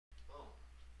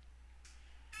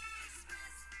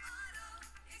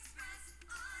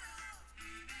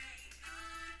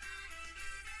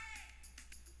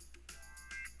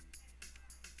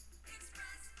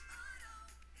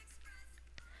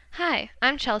Hi,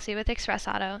 I'm Chelsea with Express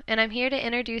Auto, and I'm here to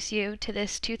introduce you to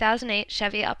this 2008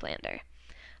 Chevy Uplander.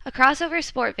 A crossover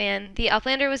sport van, the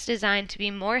Uplander was designed to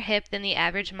be more hip than the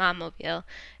average mom-mobile,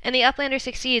 and the Uplander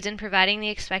succeeds in providing the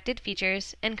expected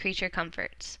features and creature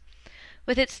comforts.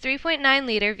 With its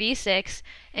 3.9-liter V6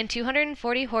 and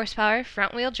 240 horsepower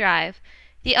front-wheel drive,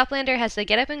 the Uplander has the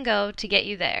get-up-and-go to get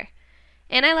you there.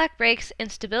 Anti-lock brakes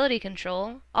and stability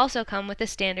control also come with the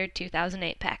standard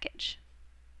 2008 package.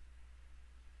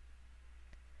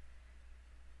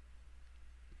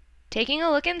 Taking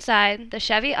a look inside, the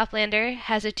Chevy Uplander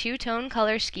has a two-tone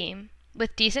color scheme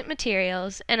with decent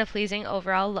materials and a pleasing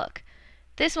overall look.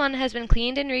 This one has been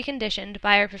cleaned and reconditioned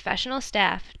by our professional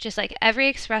staff, just like every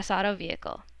Express Auto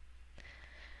vehicle.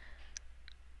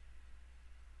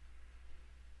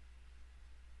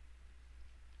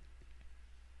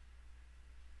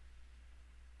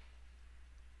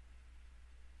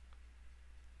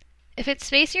 If it's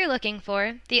space you're looking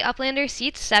for, the Uplander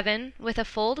seats 7 with a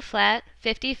fold-flat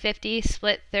 50-50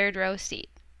 split third row seat.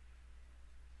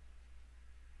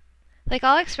 Like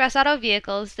all Express Auto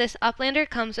vehicles, this Uplander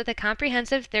comes with a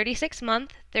comprehensive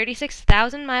 36-month,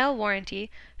 36,000-mile warranty,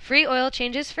 free oil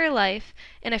changes for life,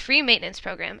 and a free maintenance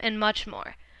program, and much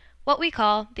more. What we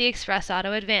call the Express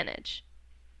Auto Advantage.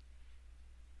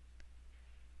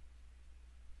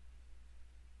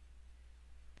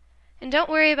 And don't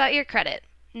worry about your credit.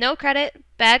 No credit,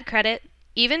 bad credit,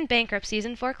 even bankruptcies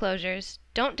and foreclosures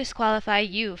don't disqualify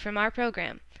you from our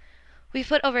program. We've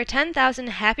put over 10,000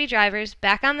 happy drivers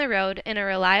back on the road in a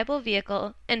reliable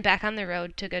vehicle and back on the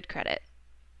road to good credit.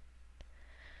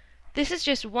 This is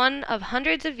just one of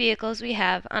hundreds of vehicles we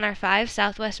have on our 5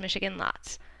 Southwest Michigan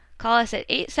lots. Call us at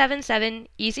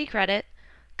 877-EASY-CREDIT,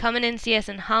 come in and see us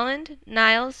in Holland,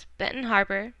 Niles, Benton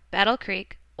Harbor, Battle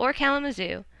Creek, or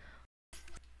Kalamazoo,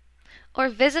 or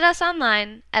visit us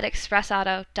online at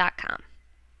expressauto.com.